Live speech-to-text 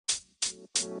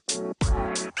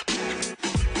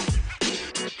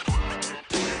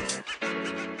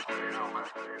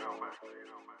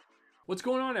What's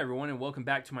going on, everyone, and welcome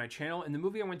back to my channel. And the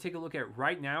movie I want to take a look at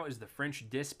right now is The French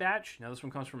Dispatch. Now, this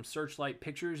one comes from Searchlight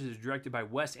Pictures. It is directed by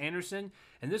Wes Anderson,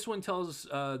 and this one tells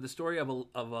the story of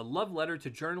a love letter to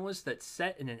journalists that's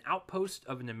set in an outpost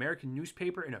of an American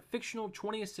newspaper in a fictional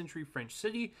 20th century French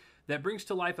city that brings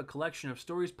to life a collection of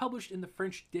stories published in the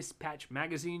French Dispatch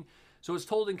magazine. So it's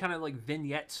told in kind of like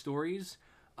vignette stories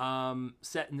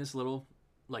set in this little,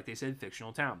 like they said,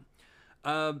 fictional town.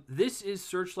 This is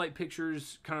Searchlight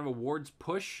Pictures' kind of awards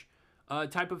push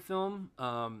type of film.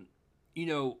 When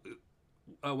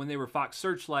they were Fox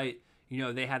Searchlight,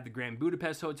 they had the Grand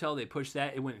Budapest Hotel. They pushed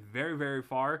that. It went very, very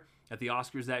far at the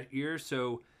Oscars that year.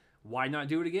 So why not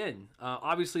do it again?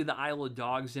 Obviously, The Isle of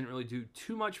Dogs didn't really do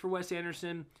too much for Wes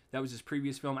Anderson. That was his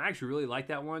previous film. I actually really like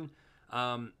that one.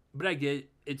 But I get it.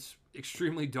 It's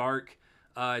extremely dark.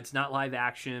 It's not live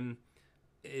action.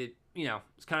 It's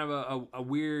kind of a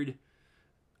weird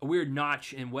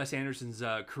notch in Wes Anderson's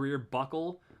career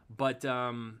buckle, but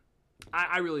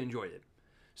I really enjoyed it.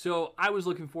 So I was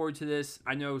looking forward to this.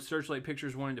 I know Searchlight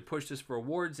Pictures wanted to push this for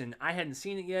awards, and I hadn't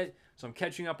seen it yet, so I'm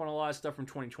catching up on a lot of stuff from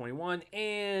 2021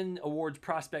 and awards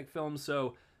prospect films,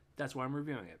 so that's why I'm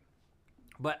reviewing it.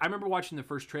 But I remember watching the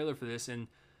first trailer for this, and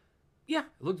yeah,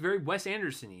 it looked very Wes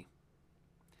Anderson-y.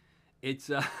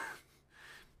 It's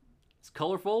it's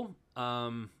colorful.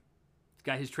 It's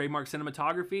got his trademark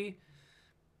cinematography,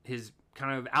 his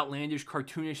kind of outlandish,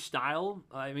 cartoonish style.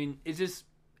 I mean, it's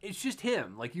just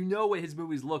him. Like, what his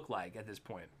movies look like at this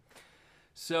point.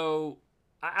 So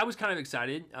I was kind of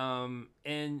excited.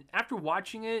 And after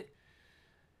watching it,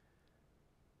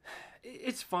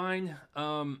 it's fine.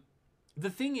 The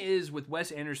thing is with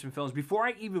Wes Anderson films, before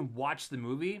I even watch the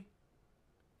movie,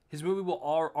 his movie will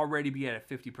already be at a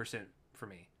 50% for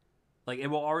me. Like, it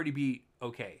will already be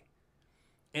okay.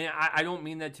 And I don't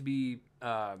mean that to be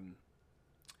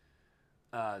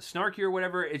snarky or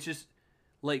whatever. It's just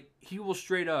like he will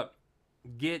straight up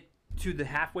get to the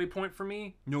halfway point for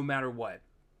me no matter what,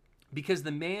 because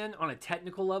the man, on a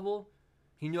technical level,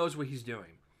 he knows what he's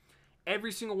doing.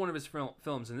 Every single one of his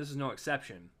films, and this is no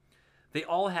exception, they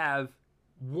all have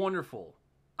wonderful,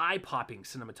 eye-popping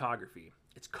cinematography.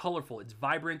 It's colorful, it's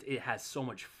vibrant, it has so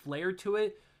much flair to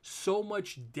it, so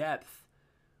much depth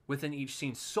within each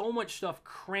scene, so much stuff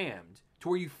crammed to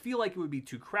where you feel like it would be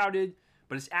too crowded,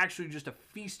 but it's actually just a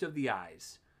feast of the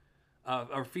eyes,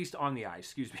 or feast on the eyes,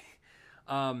 excuse me.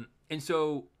 And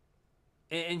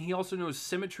he also knows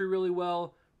symmetry really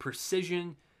well,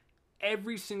 precision.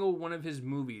 Every single one of his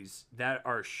movies that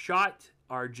are shot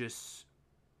are just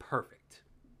perfect.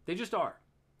 They just are.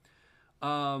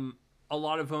 A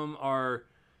lot of them are.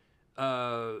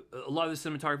 A lot of the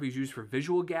cinematography is used for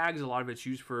visual gags. A lot of it's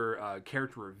used for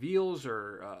character reveals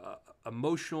or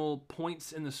emotional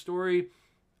points in the story.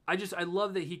 I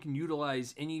love that he can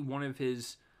utilize any one of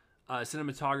his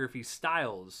cinematography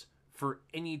styles for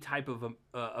any type of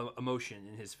emotion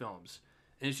in his films.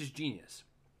 And it's just genius.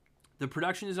 The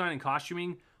production design and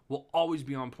costuming will always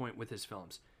be on point with his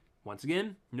films. Once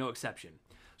again, no exception.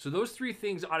 So those three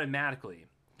things automatically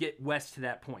get Wes to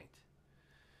that point.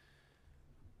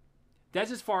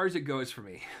 That's as far as it goes for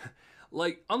me.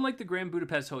 Like, unlike the Grand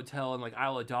Budapest Hotel and like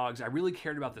Isle of Dogs, I really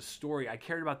cared about the story. I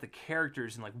cared about the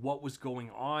characters and like what was going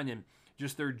on and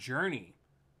just their journey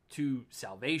to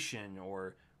salvation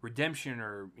or redemption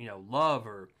or, love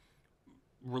or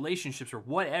relationships or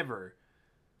whatever.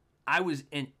 I was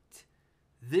in it.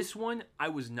 This one, I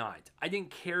was not. I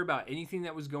didn't care about anything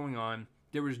that was going on.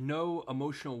 There was no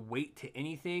emotional weight to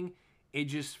anything. It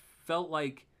just felt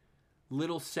like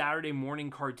little Saturday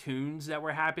morning cartoons that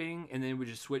were happening, and then we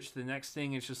just switch to the next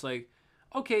thing. It's just like,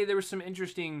 okay, there were some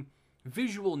interesting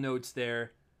visual notes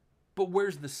there, but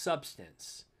where's the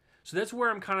substance? So that's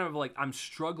where I'm kind of like, I'm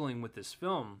struggling with this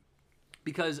film,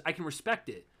 because I can respect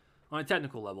it on a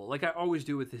technical level, like I always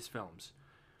do with his films.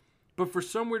 But for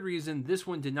some weird reason, this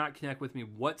one did not connect with me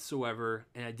whatsoever,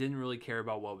 and I didn't really care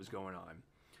about what was going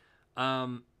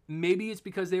on. Maybe it's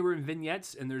because they were in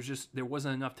vignettes and there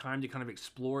wasn't enough time to kind of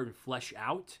explore and flesh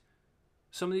out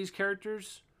some of these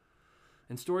characters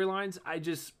and storylines.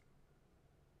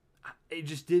 It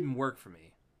just didn't work for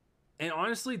me. And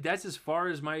honestly, that's as far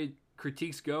as my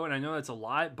critiques go. And I know that's a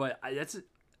lot, but it's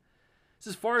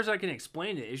as far as I can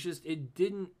explain it. It's just, it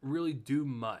didn't really do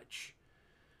much.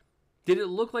 Did it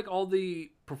look like all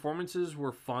the performances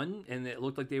were fun and it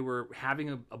looked like they were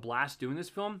having a blast doing this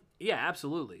film? Yeah,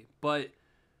 absolutely. But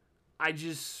I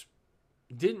just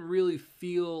didn't really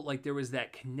feel like there was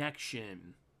that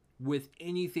connection with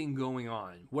anything going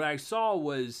on. What I saw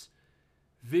was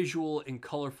visual and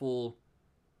colorful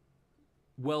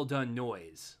well done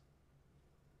noise.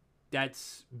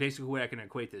 That's basically what I can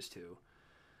equate this to.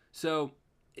 So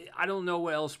I don't know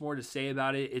what else more to say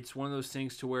about it. It's one of those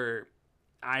things to where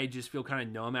I just feel kind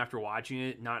of numb after watching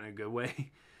it, not in a good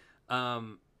way.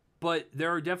 But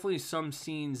there are definitely some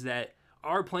scenes that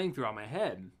are playing throughout my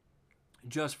head,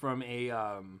 just from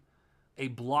a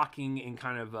blocking and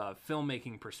kind of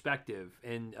filmmaking perspective.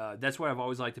 And that's what I've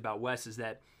always liked about Wes, is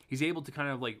that he's able to kind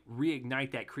of like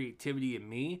reignite that creativity in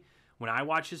me when I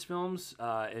watch his films,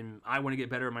 and I want to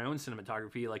get better at my own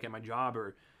cinematography, like at my job,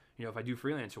 or if I do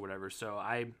freelance or whatever. So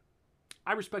I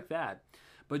respect that.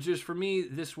 But just for me,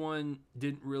 this one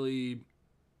didn't really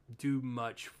do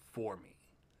much for me.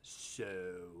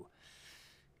 So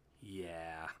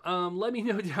yeah, let me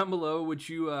know down below what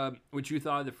you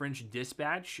thought of The French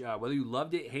Dispatch, whether you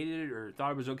loved it, hated it, or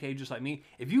thought it was okay, just like me.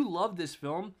 If you loved this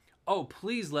film, oh,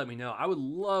 please let me know. I would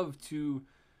love to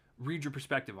read your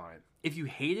perspective on it. If you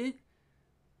hate it,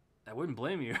 I wouldn't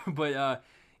blame you, but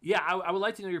yeah, I would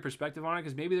like to know your perspective on it,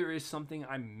 because maybe there is something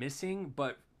I'm missing,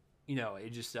 but it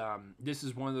just this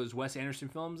is one of those Wes Anderson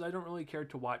films I don't really care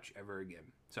to watch ever again.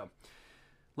 So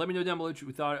let me know down below what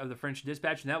you thought of The French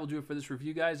Dispatch, and that will do it for this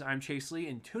review, guys. I'm Chase Lee,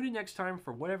 and tune in next time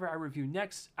for whatever I review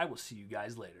next. I will see you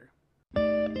guys later.